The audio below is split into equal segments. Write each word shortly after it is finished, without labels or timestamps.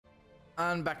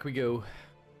And back we go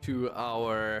to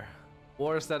our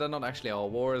wars that are not actually our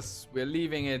wars. We're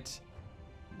leaving it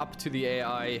up to the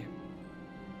AI.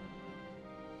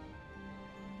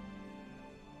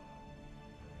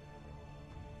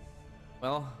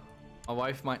 Well, my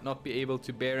wife might not be able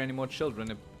to bear any more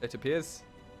children, it appears.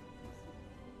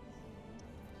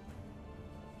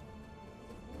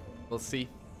 We'll see.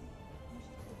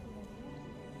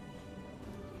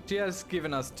 She has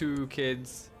given us 2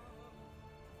 kids.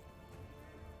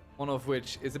 One of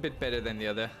which is a bit better than the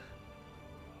other.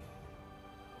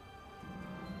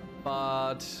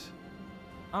 But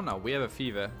I don't know, we have a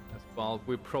fever as well.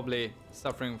 We're probably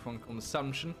suffering from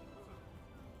consumption.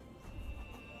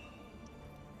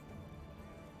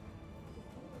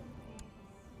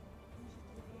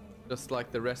 Just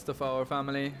like the rest of our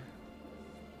family.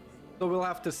 So we'll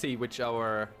have to see which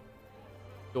our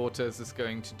daughters is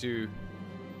going to do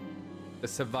the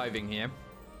surviving here.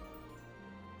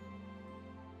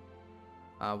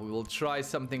 We will try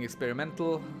something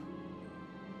experimental,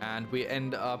 and we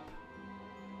end up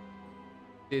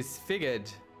disfigured.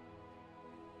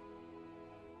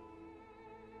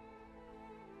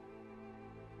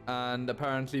 And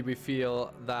apparently we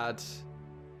feel that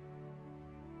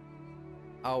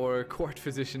our court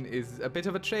physician is a bit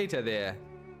of a traitor there.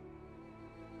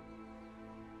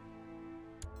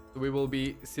 We will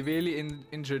be severely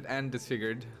injured and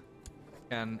disfigured.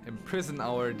 Can imprison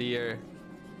our dear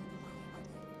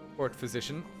court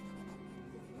physician,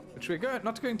 which we're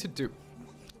not going to do.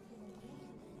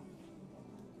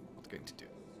 Not going to do.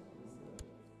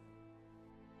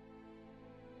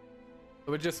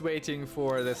 So we're just waiting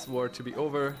for this war to be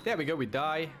over. There we go, we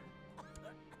die.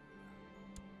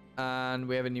 And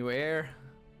we have a new heir.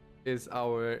 Is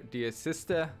our dear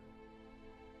sister.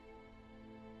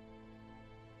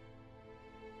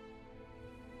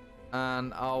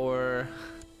 And our...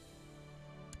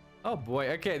 Oh boy,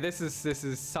 okay, this is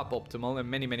suboptimal in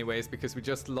many ways because we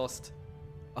just lost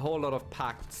a whole lot of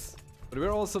pacts. But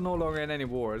we're also no longer in any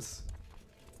wars.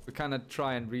 We kind of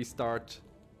try and restart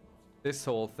this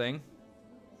whole thing.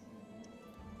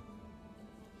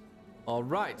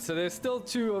 Alright, so there's still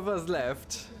 2 of us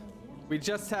left. We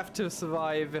just have to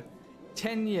survive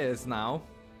 10 years now.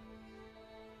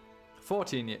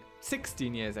 14 years,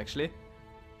 16 years actually.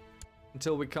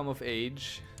 Until we come of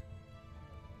age.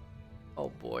 Oh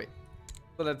boy.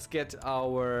 So let's get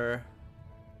our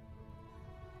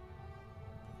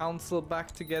council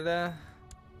back together.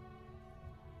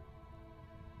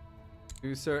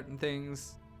 Do certain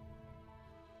things.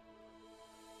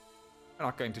 We're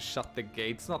not going to shut the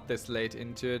gates, not this late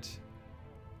into it.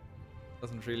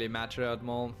 Doesn't really matter at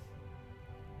all.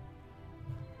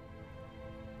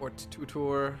 Port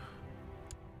tutor.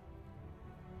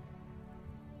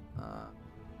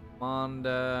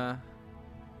 Commander.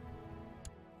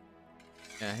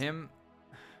 Yeah, him.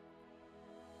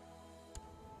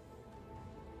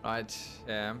 Right,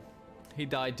 yeah. He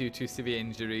died due to severe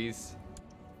injuries.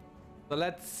 So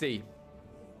let's see.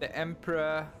 The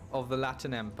Emperor of the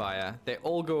Latin Empire. They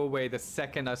all go away the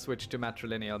second I switch to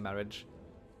matrilineal marriage.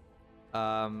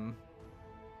 But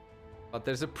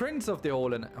there's a Prince of the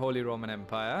Holy Roman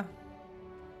Empire.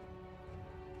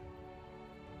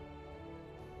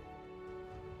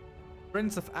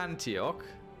 Prince of Antioch.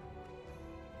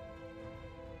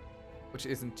 Which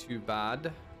isn't too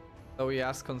bad. Though he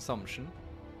has consumption.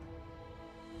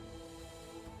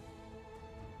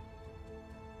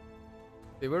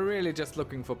 They were really just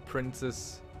looking for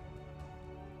princes.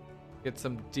 Get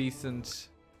some decent...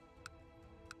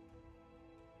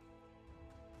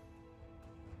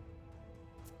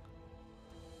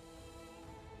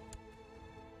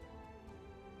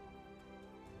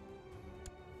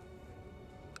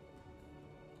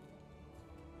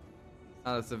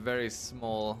 Oh, that's a very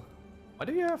small... Why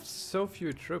do you have so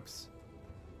few troops?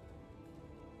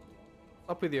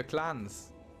 What's up with your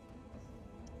clans?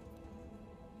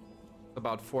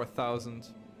 About 4,000.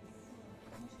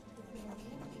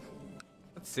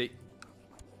 Let's see.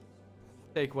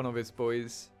 Take one of his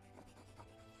boys.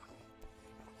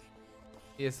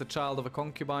 He is the child of a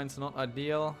concubine, so not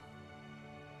ideal.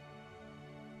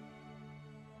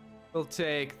 We'll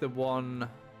take the one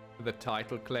with the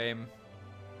title claim.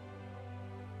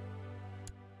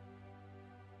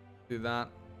 Do that.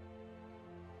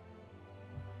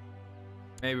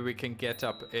 Maybe we can get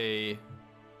up a...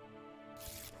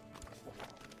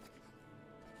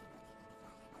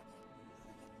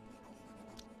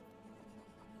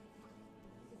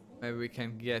 Maybe we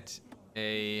can get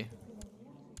a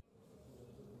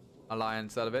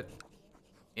alliance out of it.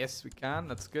 Yes, we can.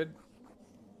 That's good.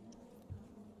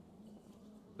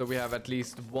 So we have at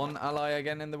least one ally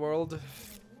again in the world.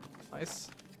 Nice.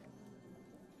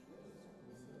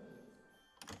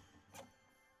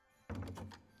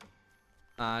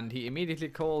 And he immediately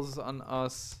calls on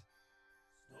us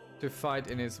to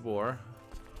fight in his war.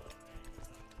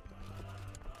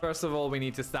 First of all, we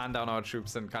need to stand down our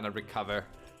troops and kind of recover.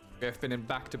 We have been in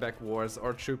back-to-back wars.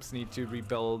 Our troops need to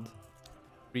rebuild,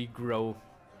 regrow.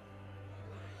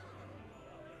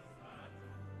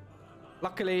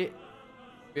 Luckily,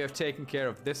 we have taken care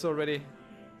of this already.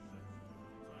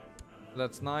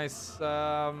 That's nice.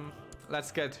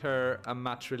 Let's get her a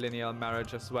matrilineal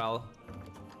marriage as well.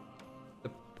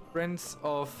 The Prince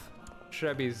of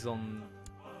Trebizond.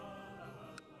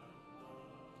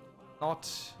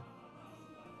 Not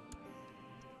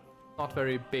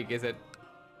very big, is it?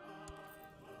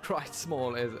 Quite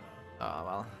small, is it? Oh,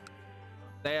 well.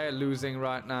 They are losing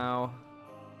right now.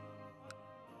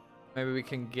 Maybe we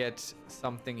can get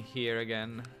something here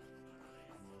again.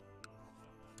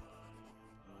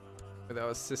 With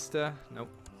our sister? Nope.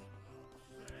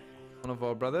 One of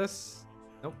our brothers?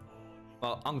 Nope.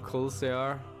 Well, uncles they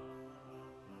are.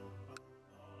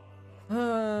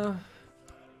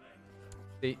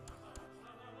 See.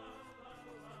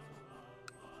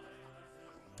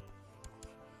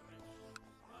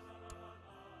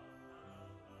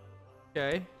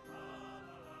 Okay.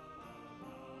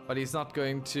 But he's not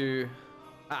going to...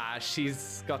 Ah,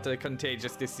 she's got a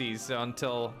contagious disease, so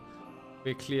until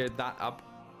we cleared that up,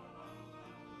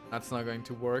 that's not going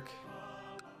to work.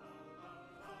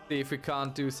 See if we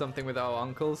can't do something with our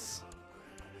uncles.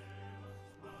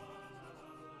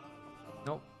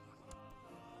 Nope.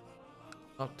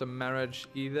 Not the marriage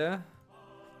either.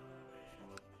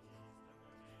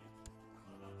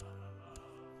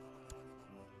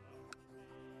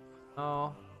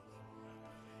 Oh.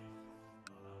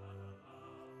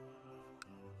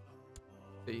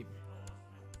 See.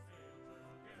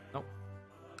 Nope.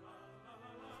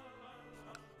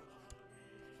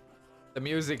 The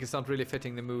music is not really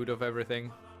fitting the mood of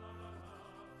everything.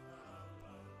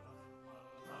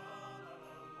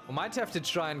 We might have to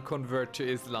try and convert to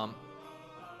Islam.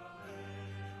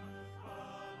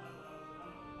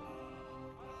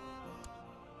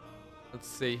 Let's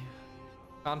see.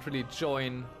 Can't really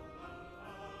join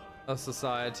a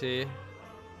society.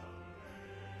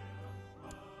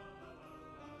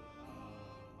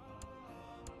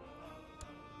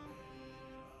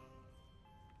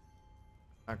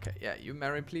 Okay, yeah, you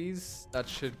marry, please. That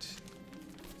should...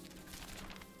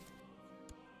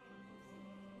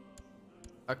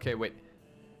 Okay, wait.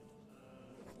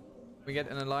 We get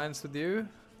an alliance with you?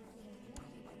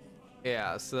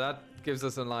 Yeah, so that gives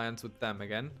us an alliance with them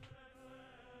again.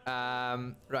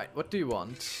 Right, what do you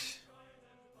want?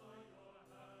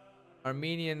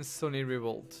 Armenian Sunni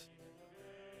revolt.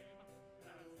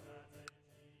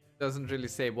 Doesn't really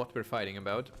say what we're fighting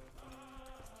about.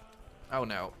 Oh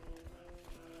no.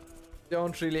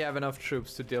 Don't really have enough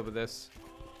troops to deal with this.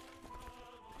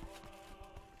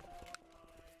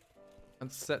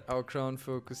 Let's set our crown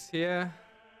focus here.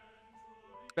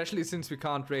 Especially since we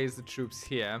can't raise the troops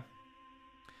here.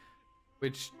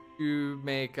 Which do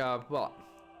make up, well,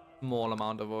 small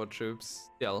amount of our troops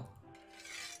still.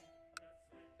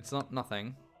 It's not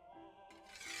nothing.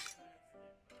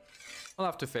 I'll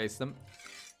have to face them.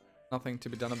 Nothing to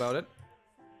be done about it.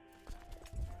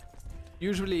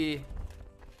 Usually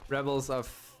rebels are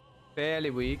fairly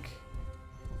weak,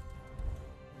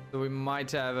 so we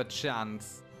might have a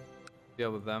chance to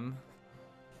deal with them.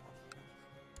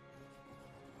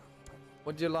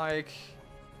 Would you like...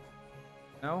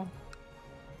 No?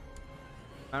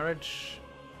 Marriage?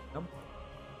 Nope.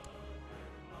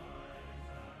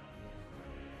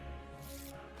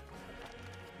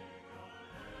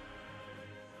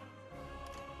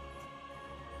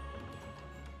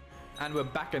 And we're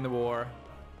back in the war.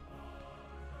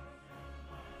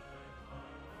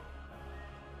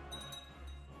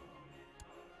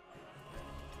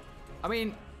 I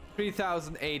mean,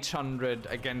 3,800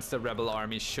 against the rebel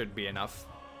army should be enough.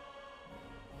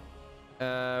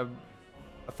 I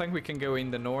think we can go in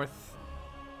the north.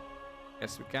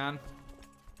 Yes, we can.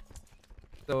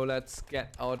 So let's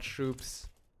get our troops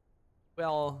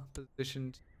well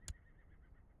positioned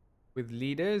with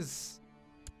leaders.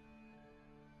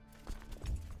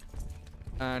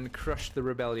 And crush the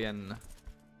rebellion.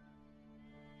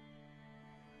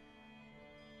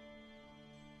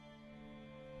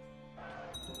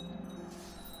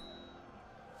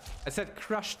 I said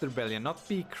crush the rebellion, not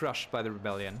be crushed by the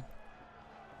rebellion.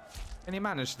 Can you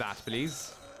manage that,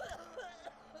 please?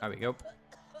 There we go.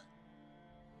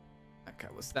 Okay,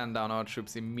 we'll stand down our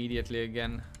troops immediately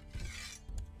again.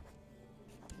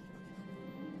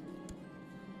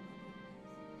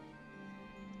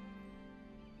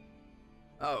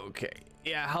 Okay,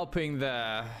 yeah, helping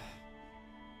the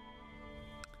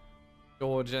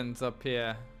Georgians up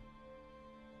here.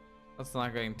 That's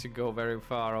not going to go very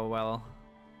far or well.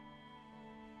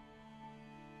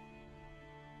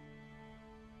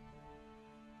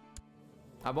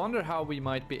 I wonder how we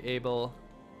might be able...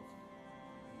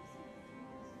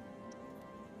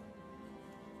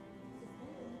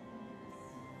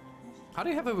 How do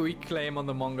you have a weak claim on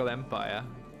the Mongol Empire?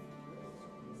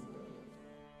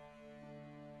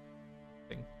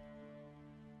 Thing.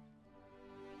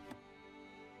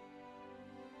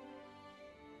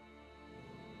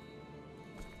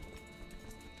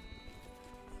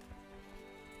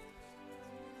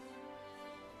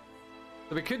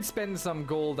 So we could spend some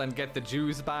gold and get the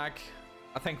Jews back.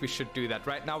 I think we should do that.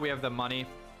 Right now we have the money.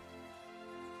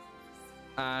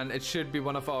 And it should be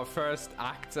one of our first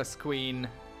acts as queen.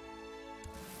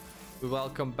 We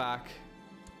welcome back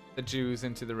the Jews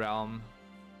into the realm.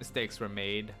 Mistakes were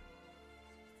made.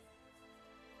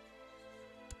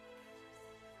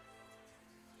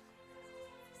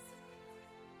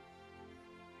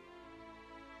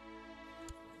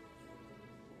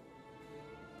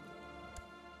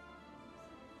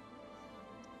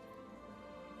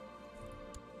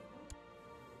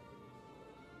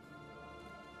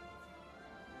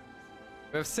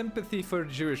 We have sympathy for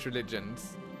Jewish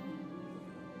religions.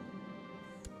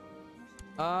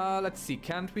 Let's see.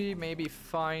 Can't we maybe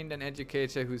find an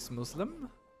educator who's Muslim?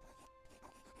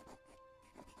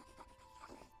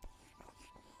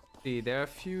 See, there are a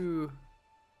few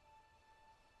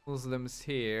Muslims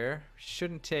here.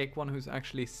 Shouldn't take one who's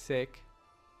actually sick.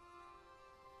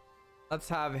 Let's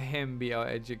have him be our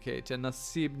educator.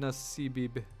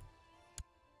 Nasibib.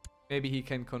 Maybe he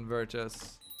can convert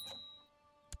us.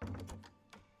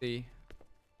 See.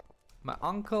 My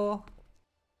uncle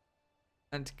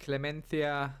and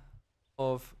Clementia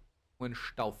of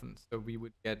Hohenstaufen. So we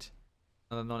would get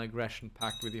another non-aggression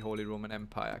pact with the Holy Roman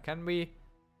Empire. Can we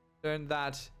turn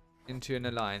that into an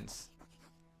alliance?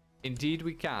 Indeed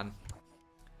we can.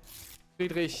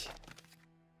 Friedrich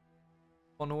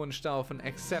von Hohenstaufen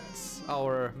accepts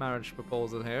our marriage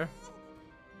proposal here.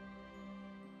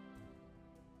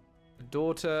 A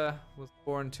daughter was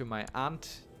born to my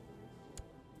aunt.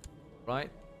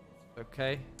 Right.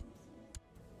 Okay.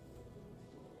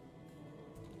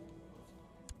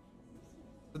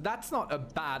 So that's not a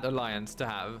bad alliance to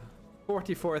have.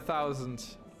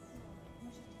 44,000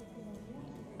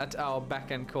 at our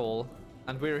beck and call.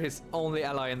 And we're his only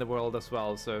ally in the world as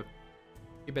well, so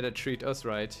he better treat us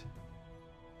right.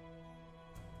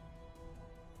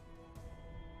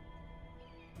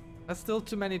 There's still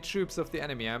too many troops of the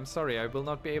enemy. I'm sorry, I will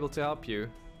not be able to help you,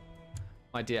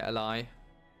 my dear ally.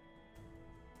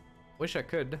 Wish I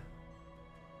could.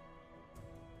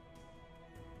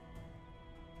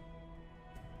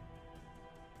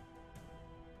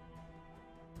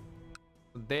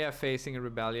 They are facing a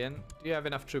rebellion. Do you have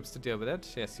enough troops to deal with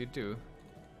it? Yes, you do.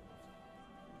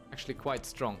 Actually quite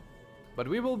strong. But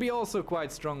we will be also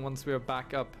quite strong once we are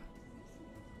back up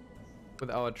with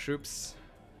our troops.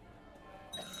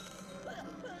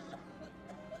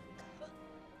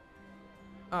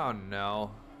 Oh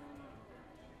no.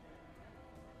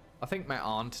 I think my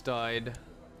aunt died.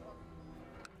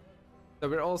 So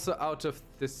we're also out of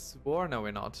this war? No,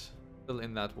 we're not. Still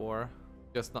in that war.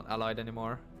 Just not allied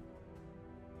anymore.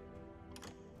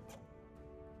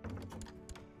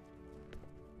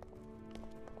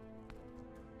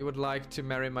 You would like to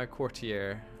marry my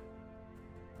courtier.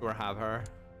 Or have her.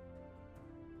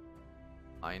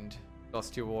 Mind.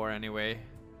 Lost your war anyway.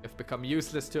 You've become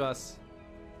useless to us.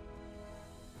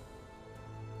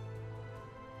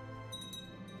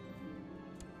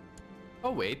 Oh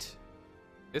wait,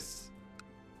 this...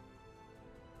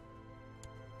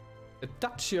 The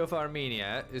Duchy of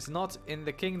Armenia is not in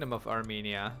the Kingdom of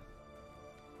Armenia.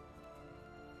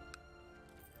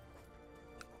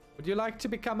 Would you like to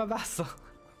become a vassal?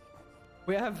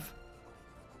 We have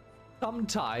some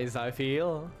ties, I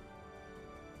feel.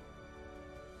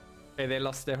 Okay, they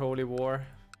lost their holy war.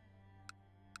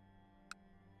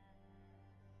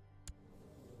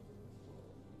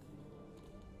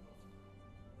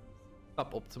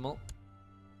 Suboptimal.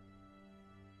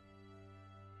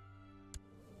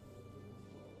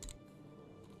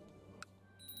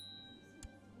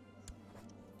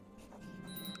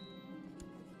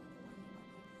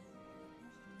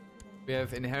 We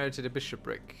have inherited a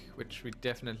bishopric, which we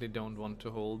definitely don't want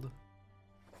to hold.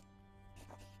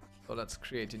 So let's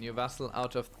create a new vassal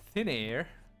out of thin air.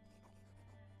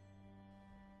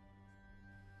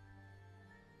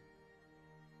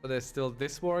 So there's still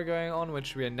this war going on,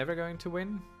 which we are never going to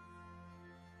win.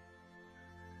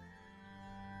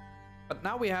 But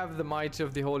now we have the might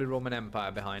of the Holy Roman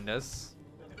Empire behind us.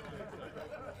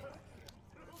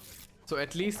 So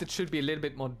at least it should be a little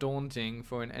bit more daunting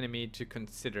for an enemy to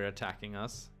consider attacking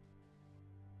us.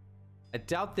 I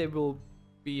doubt they will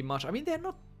be much. I mean, they're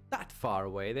not that far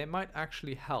away. They might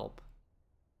actually help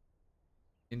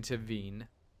intervene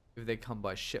if they come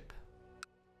by ship.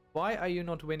 Why are you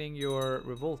not winning your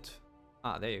revolt?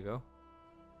 Ah, there you go.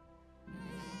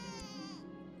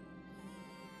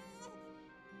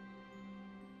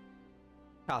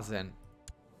 Cousin.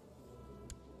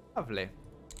 Lovely.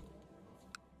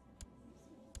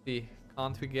 See,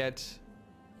 can't we get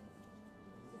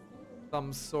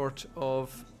some sort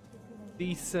of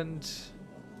decent...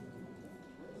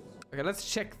 Okay, let's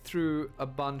check through a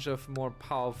bunch of more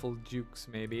powerful dukes,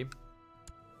 maybe.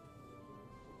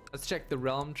 Let's check the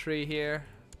realm tree here.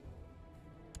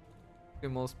 The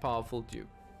most powerful duke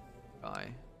guy.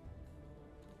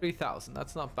 3,000,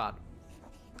 that's not bad.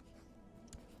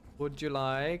 Would you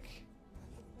like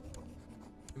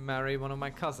to marry one of my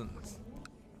cousins?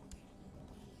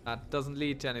 That doesn't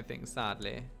lead to anything,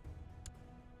 sadly.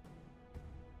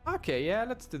 Okay, yeah,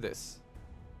 let's do this.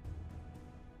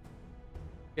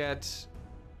 Get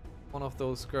one of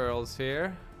those girls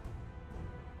here.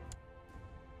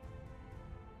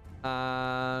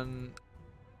 And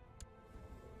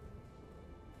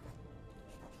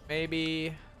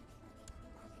maybe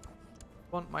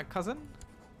want my cousin?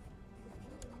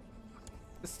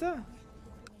 Sister?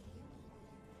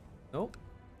 Nope.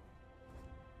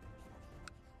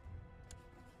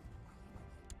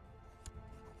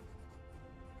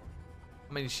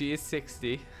 I mean, she is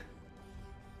 60.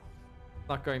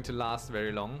 Not going to last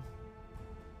very long.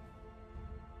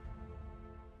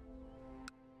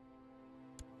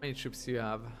 How many troops do you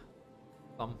have?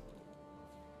 Some.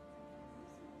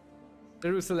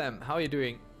 Jerusalem, how are you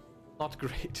doing? Not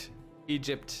great.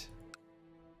 Egypt.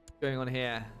 What's going on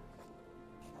here?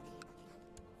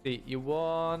 See, you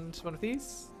want one of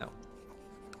these? No.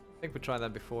 I think we tried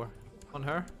that before. On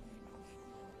her?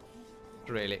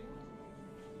 Really?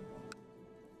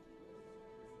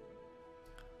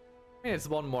 I mean, it's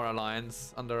one more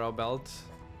alliance under our belt.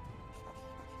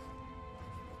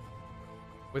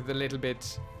 With a little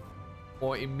bit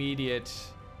more immediate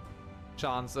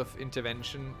chance of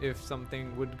intervention if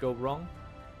something would go wrong.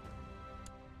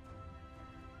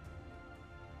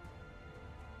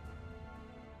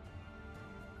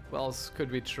 What else could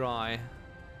we try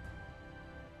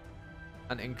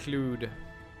and include?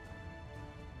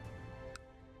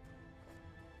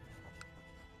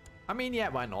 I mean, yeah,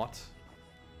 why not?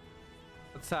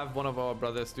 Let's have one of our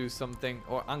brothers do something,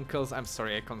 or uncles. I'm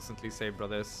sorry, I constantly say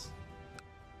brothers.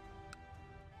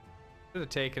 Should have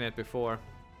taken it before.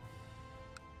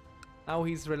 Now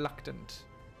he's reluctant.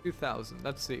 2,000.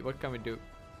 Let's see, what can we do?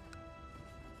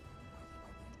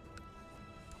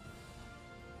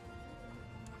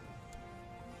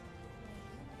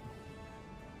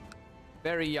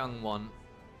 Very young one.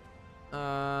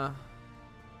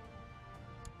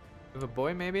 With a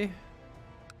boy, maybe?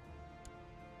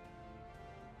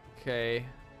 Okay.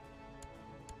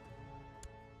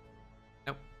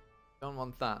 Nope. Don't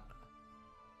want that.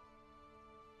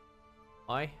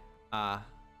 Why? Ah.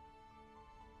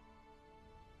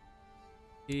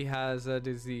 He has a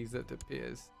disease that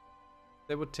appears.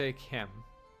 They would take him.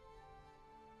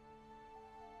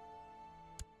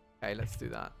 Okay, let's do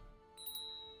that.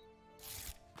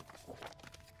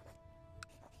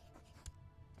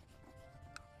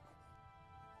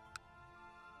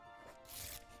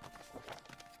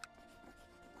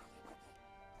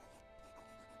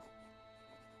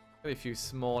 A few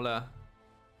smaller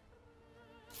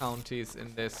counties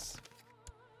in this.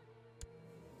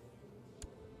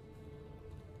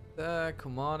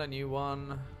 Command a new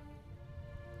one.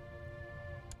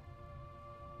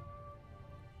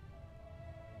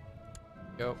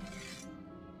 Go.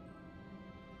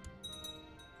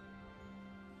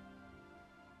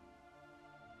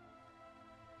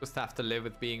 Just have to live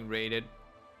with being raided.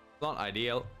 Not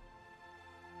ideal.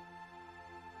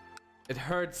 It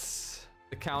hurts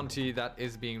the county that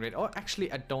is being raided. Oh,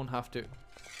 actually, I don't have to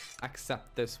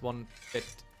accept this one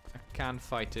bit. I can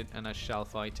fight it, and I shall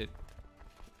fight it.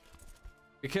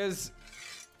 Because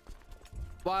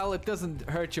while it doesn't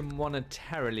hurt you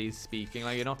monetarily speaking,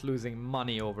 like you're not losing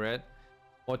money over it,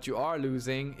 what you are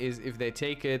losing is if they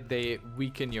take it, they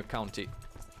weaken your county.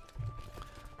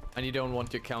 And you don't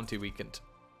want your county weakened.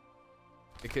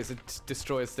 Because it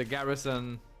destroys the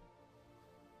garrison.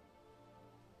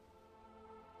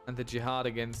 And the jihad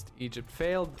against Egypt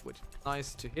failed, which is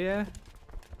nice to hear.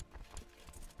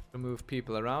 Remove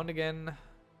people around again.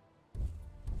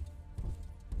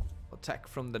 Attack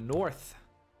from the north.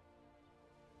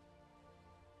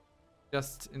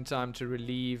 Just in time to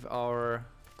relieve our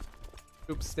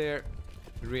troops there.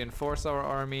 reinforce our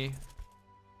army.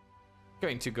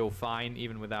 Going to go fine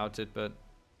even without it, but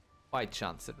why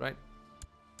chance it, right?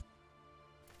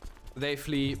 They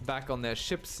flee back on their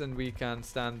ships and we can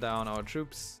stand down our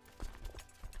troops.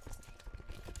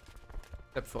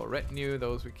 Except for retinue,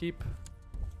 those we keep.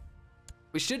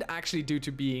 We should actually, due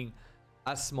to being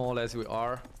as small as we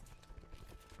are,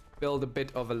 build a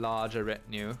bit of a larger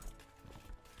retinue.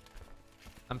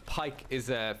 And pike is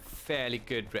a fairly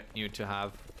good retinue to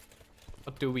have.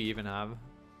 What do we even have?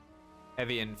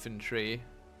 Heavy infantry.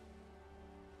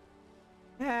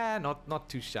 Yeah, not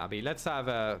too shabby. Let's have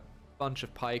a bunch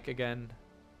of pike again.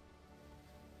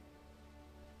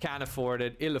 Can't afford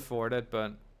it, ill afford it,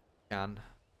 but can.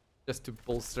 Just to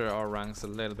bolster our ranks a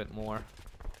little bit more. A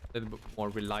little bit more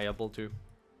reliable too.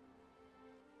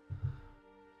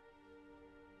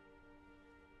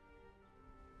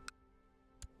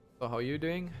 So how are you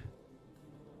doing?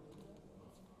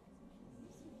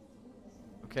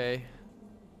 Okay.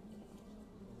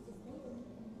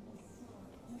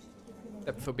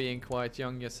 Except for being quite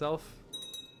young yourself.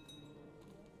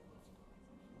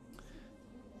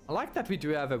 I like that we do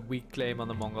have a weak claim on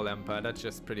the Mongol Empire. That's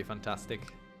just pretty fantastic.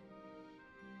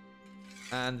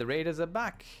 And the raiders are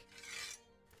back.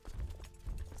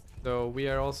 So we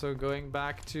are also going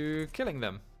back to killing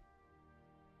them.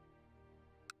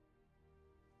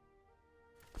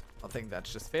 I think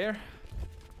that's just fair.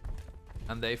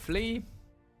 And they flee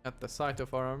at the sight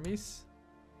of our armies.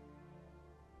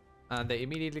 And they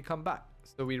immediately come back.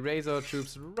 So we raise our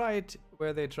troops right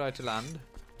where they try to land.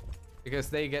 Because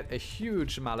they get a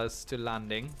huge malus to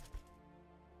landing.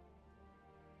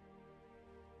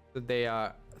 So they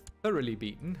are thoroughly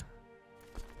beaten.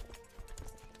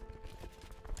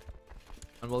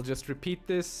 And we'll just repeat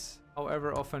this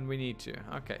however often we need to.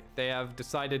 Okay, they have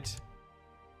decided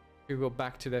to go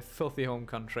back to their filthy home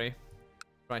country.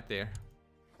 Right there.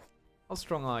 How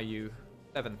strong are you?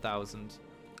 7,000.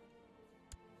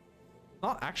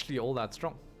 Not actually all that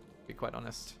strong, to be quite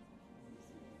honest.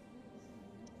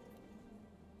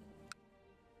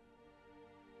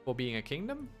 For being a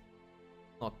kingdom,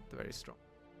 not very strong.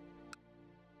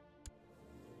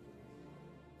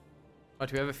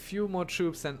 But we have a few more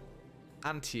troops than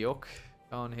Antioch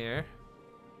down here.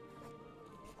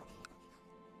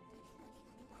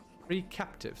 3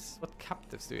 captives. What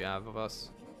captives do we have of us?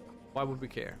 Why would we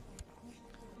care?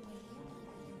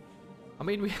 I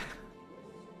mean, we...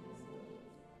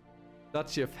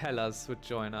 Duchy of Hellas would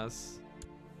join us.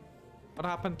 What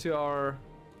happened to our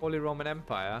Holy Roman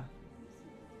Empire?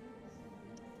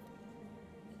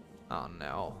 Oh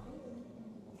no.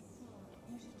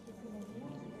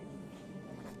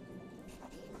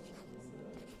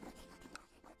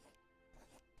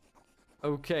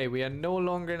 Okay, we are no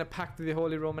longer in a pact with the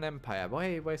Holy Roman Empire.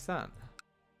 Why is that?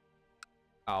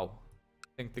 Oh. I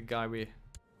think the guy we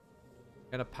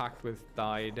in a pact with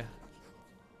died.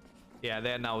 Yeah,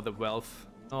 they're now the Welf.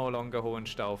 No longer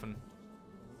Hohenstaufen.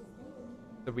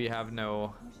 So we have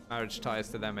no marriage ties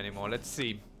to them anymore. Let's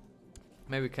see.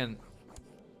 Maybe we can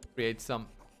create some.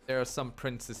 There are some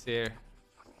princes here.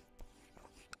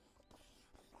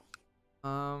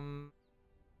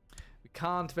 We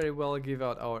can't very well give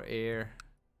out our heir.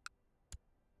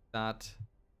 That.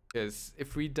 Because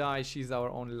if we die, she's our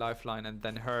only lifeline, and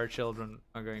then her children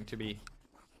are going to be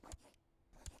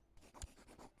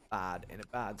in a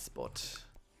bad spot.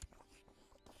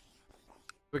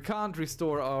 We can't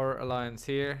restore our alliance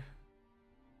here,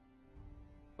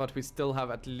 but we still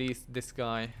have at least this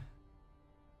guy.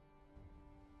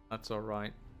 That's all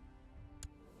right.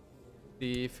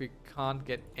 See if we can't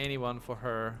get anyone for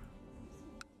her.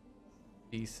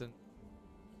 Decent.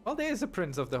 Well, there's a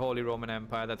prince of the Holy Roman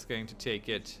Empire that's going to take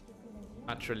it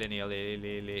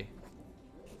matrilineally.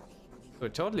 We're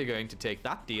totally going to take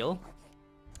that deal.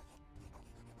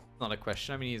 Not a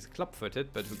question. I mean, he's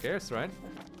club-footed, but who cares, right?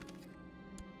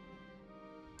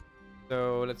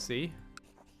 So, let's see.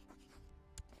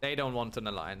 They don't want an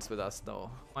alliance with us,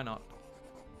 though. Why not?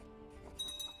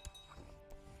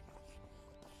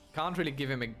 Can't really give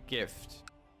him a gift,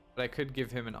 but I could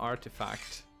give him an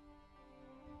artifact,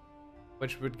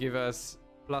 which would give us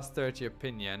plus 30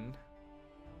 opinion.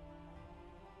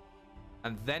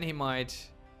 And then he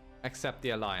might accept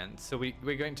the alliance. So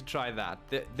we're going to try that.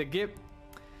 The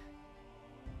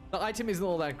item isn't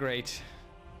all that great.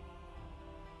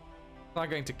 It's not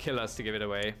going to kill us to give it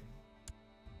away.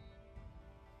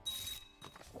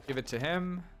 Give it to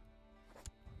him.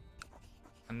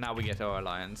 And now we get our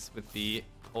alliance with the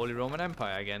Holy Roman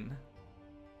Empire again.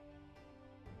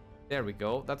 There we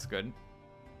go. That's good.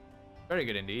 Very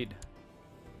good indeed.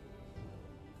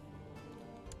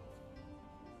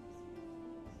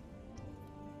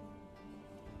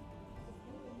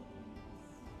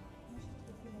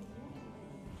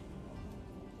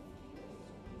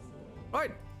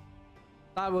 Right.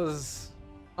 That was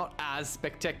not as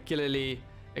spectacularly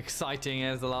exciting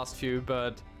as the last few,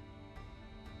 but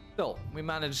still, we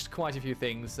managed quite a few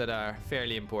things that are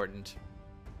fairly important.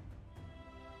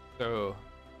 So,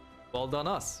 well done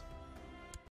us.